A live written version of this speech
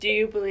Do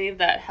you believe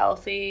that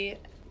healthy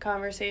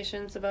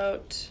conversations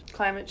about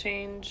climate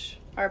change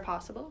are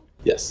possible?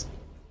 Yes.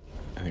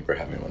 I think we're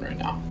having one right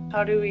now.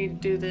 How do we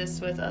do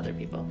this with other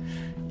people?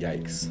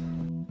 Yikes.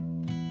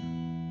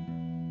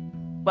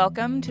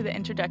 Welcome to the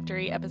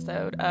introductory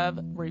episode of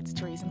Roots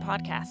to Reason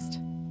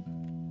podcast.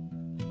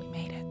 We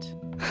made it.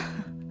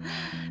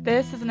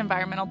 This is an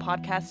environmental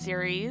podcast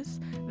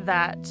series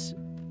that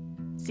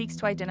seeks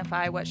to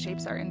identify what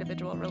shapes our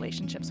individual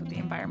relationships with the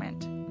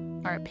environment,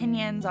 our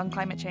opinions on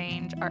climate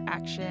change, our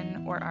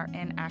action or our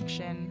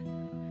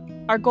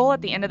inaction. Our goal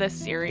at the end of this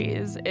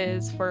series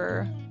is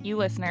for you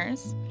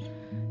listeners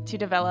to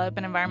develop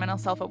an environmental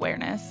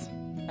self-awareness,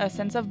 a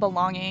sense of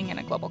belonging in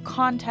a global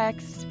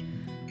context,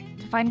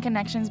 to find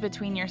connections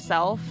between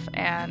yourself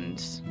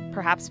and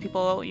perhaps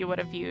people you would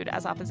have viewed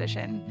as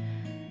opposition,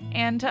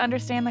 and to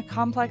understand the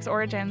complex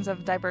origins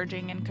of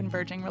diverging and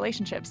converging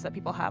relationships that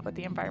people have with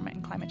the environment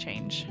and climate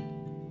change.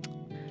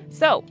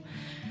 So,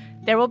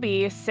 there will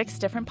be 6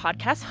 different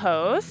podcast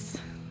hosts.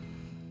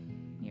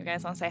 You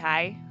guys want to say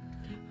hi?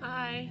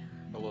 Hi.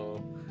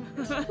 Hello.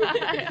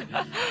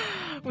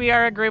 We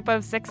are a group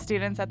of 6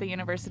 students at the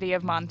University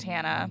of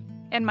Montana,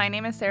 and my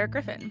name is Sarah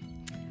Griffin.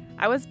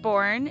 I was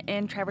born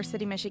in Traverse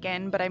City,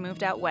 Michigan, but I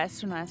moved out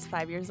west when I was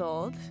 5 years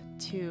old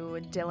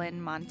to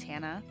Dillon,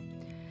 Montana.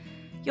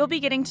 You'll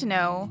be getting to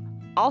know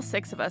all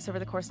 6 of us over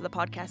the course of the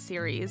podcast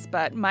series,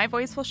 but my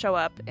voice will show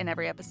up in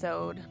every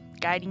episode,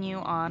 guiding you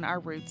on our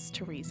Roots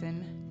to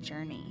Reason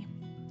journey.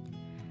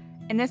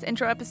 In this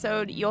intro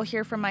episode, you'll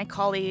hear from my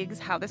colleagues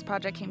how this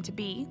project came to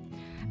be,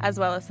 as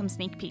well as some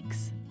sneak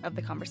peeks of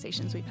the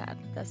conversations we've had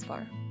thus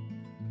far.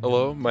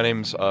 Hello, my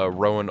name's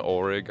Rowan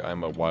Ulrich.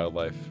 I'm a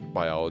wildlife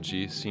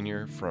biology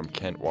senior from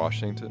Kent,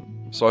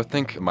 Washington. So I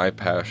think my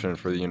passion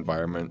for the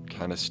environment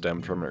kind of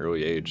stemmed from an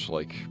early age,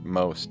 like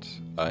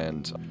most,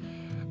 and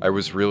I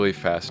was really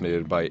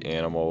fascinated by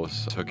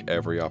animals. Took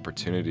every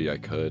opportunity I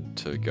could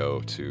to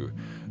go to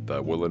the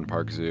Woodland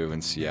Park Zoo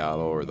in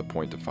Seattle or the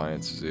Point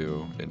Defiance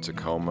Zoo in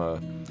Tacoma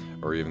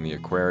or even the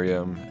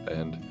aquarium,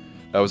 and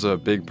that was a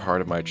big part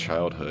of my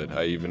childhood.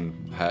 I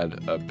even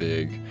had a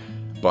big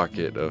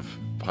bucket of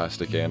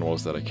plastic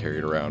animals that I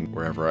carried around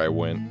wherever I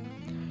went,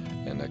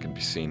 and that can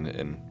be seen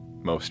in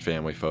most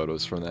family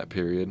photos from that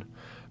period.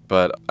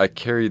 But I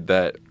carried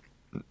that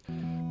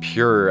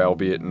pure,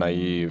 albeit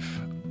naive,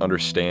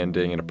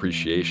 understanding and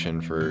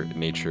appreciation for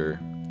nature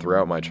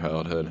throughout my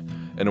childhood,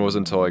 and it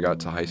wasn't until I got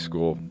to high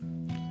school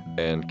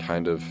and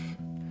kind of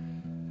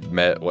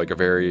met like a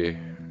very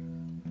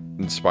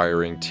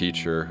inspiring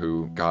teacher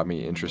who got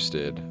me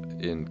interested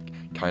in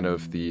kind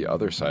of the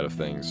other side of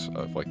things,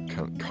 of like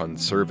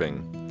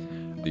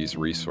conserving these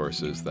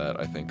resources that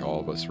I think all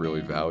of us really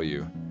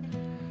value.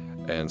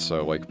 And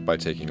so like by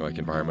taking like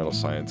environmental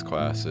science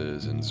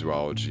classes and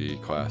zoology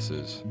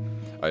classes,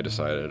 I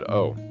decided,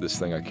 oh, this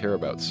thing I care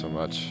about so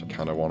much, I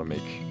kind of want to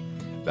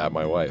make that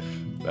my life.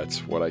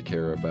 That's what I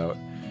care about,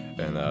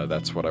 and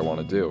that's what I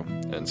want to do.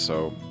 And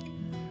so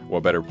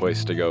what better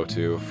place to go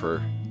to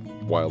for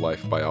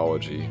wildlife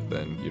biology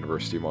than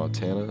University of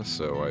Montana?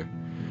 So I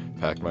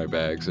packed my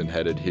bags and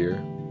headed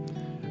here,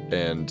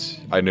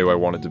 and I knew I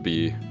wanted to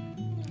be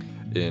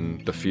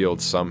in the field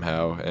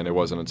somehow, and it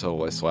wasn't until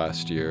this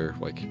last year,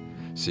 like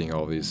seeing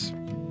all these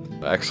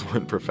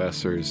excellent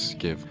professors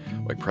give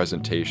like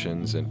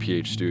presentations and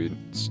PhD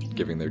students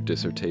giving their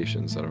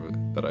dissertations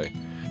that I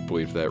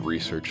believed that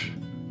research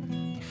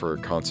for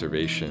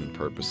conservation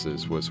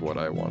purposes was what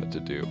I wanted to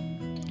do.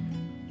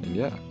 And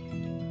yeah.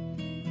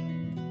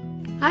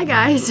 Hi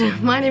guys,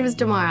 my name is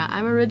Damara.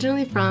 I'm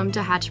originally from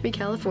Tehachapi,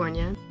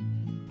 California.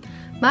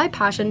 My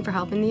passion for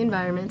helping the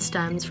environment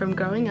stems from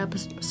growing up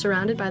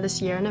surrounded by the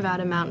Sierra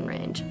Nevada mountain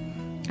range.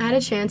 I had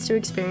a chance to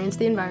experience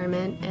the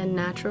environment and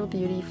natural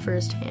beauty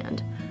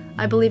firsthand.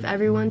 I believe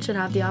everyone should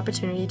have the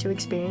opportunity to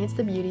experience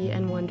the beauty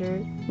and wonder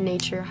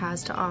nature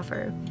has to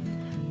offer.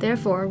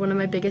 Therefore, one of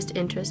my biggest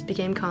interests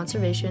became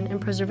conservation and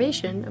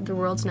preservation of the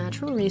world's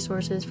natural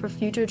resources for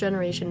future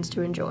generations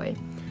to enjoy.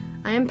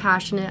 I am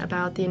passionate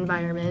about the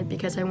environment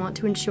because I want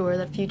to ensure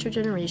that future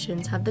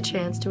generations have the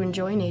chance to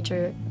enjoy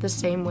nature the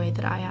same way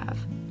that I have.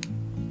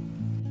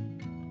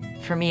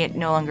 For me, it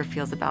no longer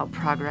feels about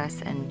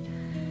progress and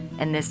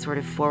this sort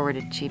of forward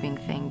achieving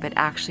thing, but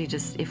actually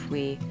just if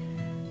we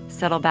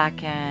settle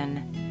back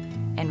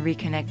in and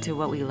reconnect to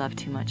what we love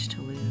too much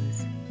to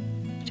lose,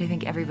 which I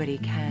think everybody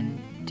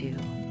can do.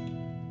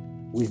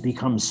 We've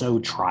become so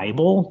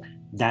tribal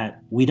that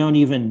we don't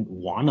even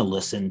want to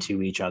listen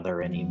to each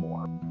other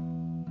anymore.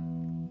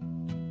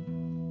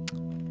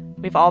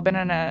 We've all been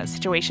in a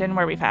situation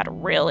where we've had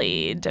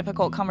really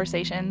difficult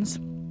conversations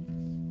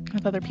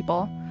with other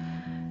people,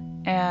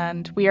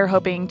 and we are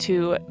hoping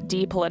to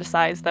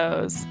depoliticize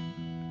those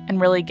and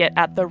really get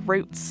at the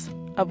roots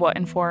of what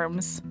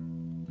informs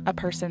a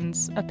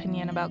person's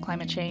opinion about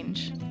climate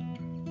change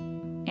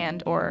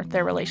and or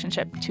their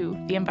relationship to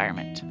the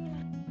environment.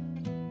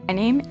 My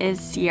name is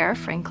Sierra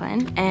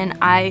Franklin, and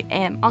I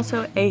am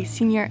also a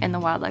senior in the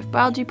wildlife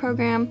biology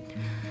program.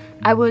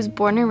 I was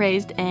born and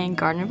raised in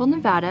Gardnerville,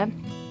 Nevada.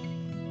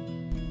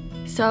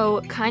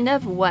 So, kind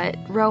of what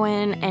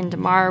Rowan and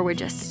Damar were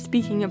just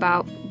speaking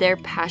about, their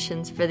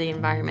passions for the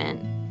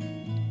environment.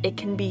 It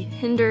can be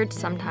hindered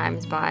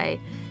sometimes by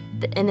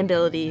the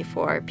inability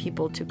for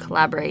people to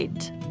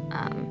collaborate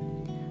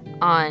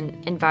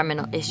on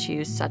environmental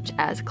issues such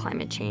as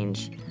climate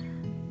change.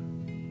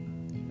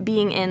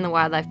 Being in the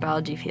wildlife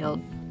biology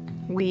field,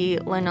 we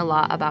learn a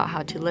lot about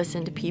how to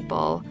listen to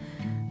people,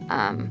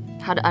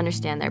 how to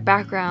understand their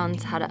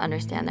backgrounds, how to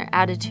understand their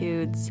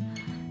attitudes.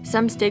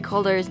 Some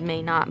stakeholders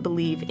may not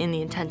believe in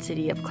the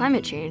intensity of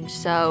climate change,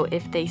 so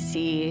if they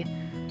see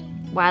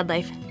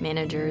wildlife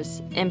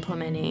managers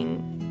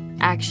implementing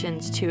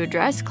actions to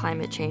address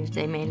climate change,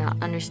 they may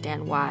not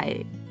understand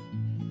why.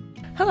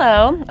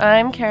 Hello,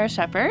 I'm Kara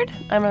Shepard.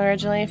 I'm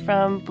originally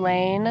from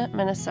Blaine,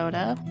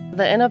 Minnesota.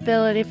 The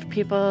inability for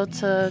people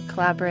to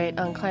collaborate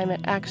on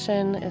climate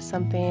action is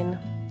something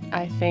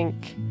I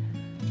think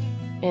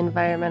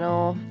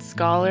environmental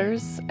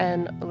scholars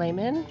and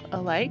laymen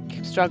alike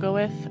struggle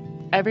with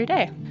every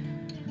day.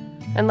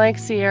 And like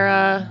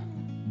Sierra,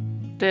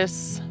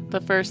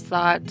 the first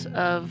thought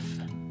of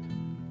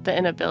the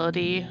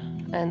inability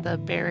and the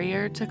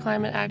barrier to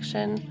climate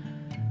action,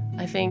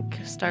 I think,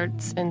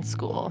 starts in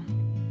school.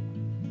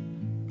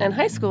 In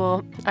high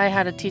school, I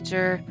had a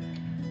teacher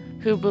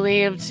who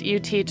believed you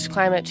teach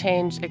climate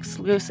change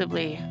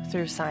exclusively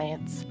through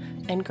science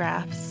and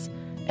graphs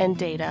and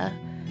data,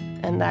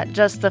 and that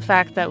just the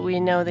fact that we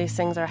know these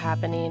things are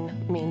happening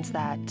means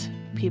that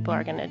people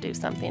are going to do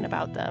something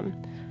about them.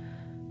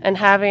 And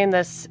having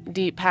this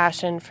deep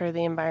passion for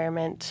the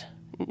environment,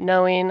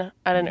 knowing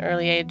at an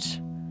early age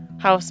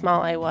how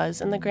small I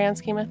was in the grand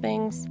scheme of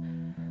things,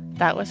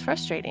 that was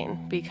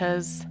frustrating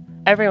because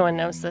everyone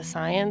knows the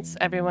science,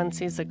 everyone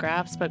sees the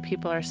graphs, but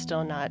people are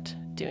still not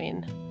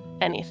doing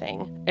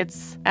anything.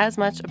 It's as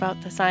much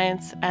about the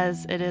science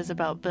as it is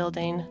about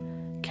building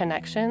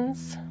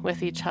connections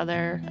with each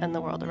other and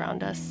the world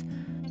around us.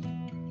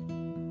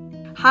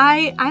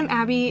 Hi, I'm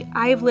Abby.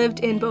 I've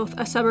lived in both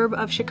a suburb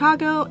of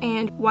Chicago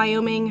and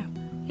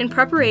Wyoming. In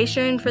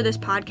preparation for this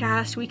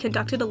podcast, we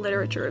conducted a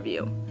literature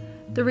review.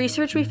 The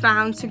research we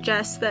found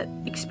suggests that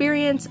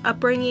experience,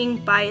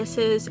 upbringing,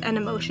 biases, and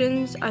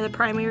emotions are the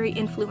primary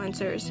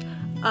influencers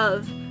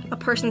of a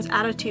person's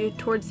attitude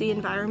towards the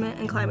environment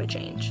and climate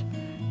change.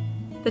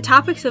 The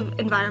topics of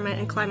environment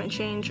and climate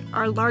change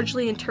are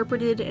largely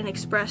interpreted and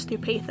expressed through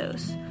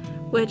pathos,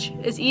 which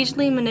is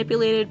easily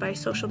manipulated by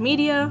social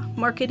media,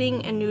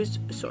 marketing, and news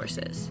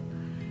sources.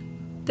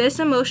 This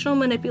emotional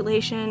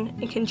manipulation,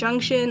 in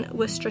conjunction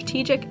with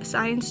strategic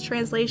science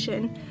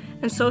translation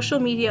and social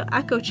media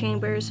echo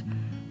chambers,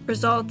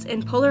 results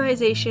in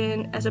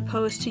polarization as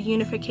opposed to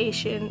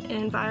unification in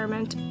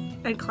environment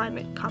and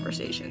climate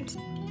conversations.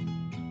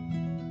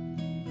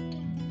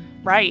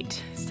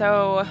 Right.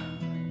 So,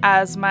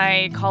 as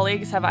my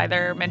colleagues have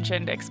either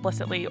mentioned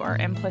explicitly or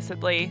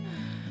implicitly,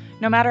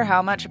 no matter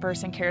how much a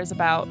person cares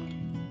about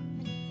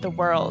the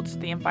world,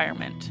 the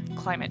environment,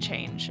 climate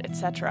change,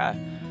 etc.,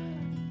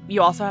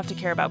 you also have to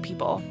care about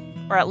people,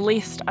 or at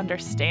least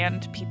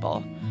understand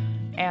people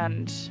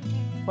and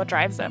what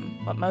drives them,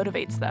 what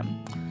motivates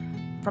them.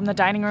 From the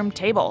dining room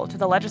table to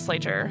the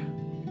legislature,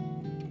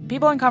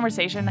 people in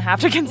conversation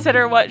have to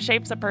consider what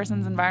shapes a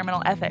person's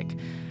environmental ethic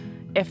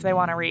if they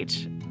want to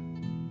reach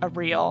a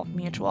real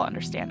mutual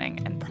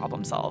understanding and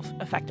problem solve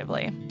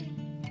effectively.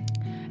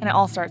 And it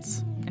all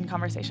starts in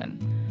conversation.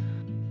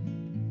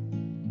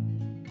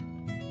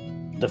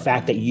 The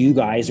fact that you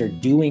guys are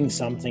doing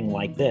something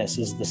like this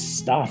is the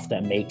stuff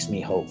that makes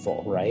me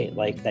hopeful, right?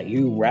 Like that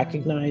you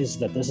recognize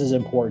that this is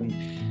important.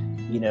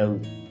 You know,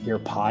 your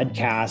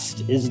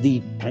podcast is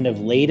the kind of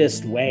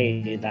latest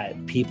way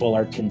that people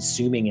are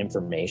consuming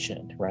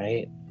information,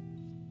 right?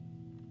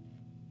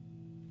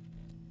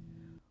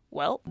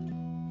 Well,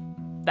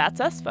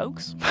 that's us,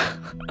 folks.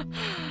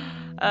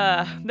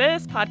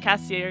 This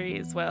podcast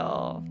series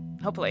will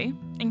hopefully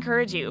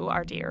encourage you,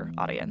 our dear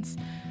audience,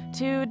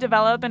 to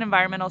develop an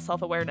environmental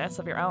self-awareness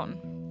of your own.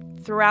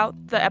 Throughout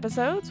the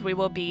episodes, we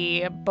will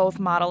be both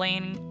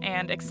modeling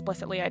and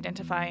explicitly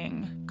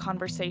identifying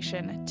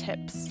conversation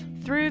tips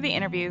through the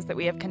interviews that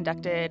we have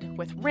conducted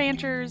with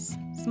ranchers,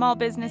 small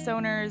business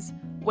owners,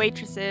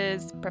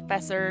 waitresses,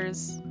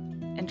 professors,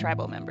 and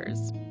tribal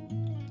members.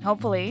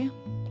 Hopefully,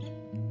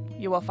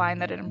 you will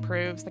find that it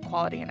improves the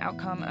quality and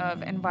outcome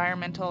of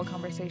environmental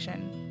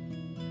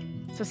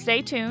conversation. So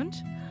stay tuned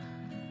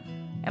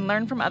and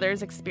learn from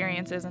others'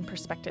 experiences and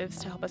perspectives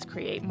to help us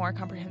create more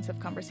comprehensive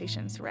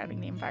conversations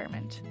surrounding the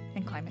environment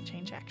and climate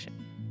change action.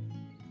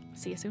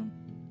 See you soon.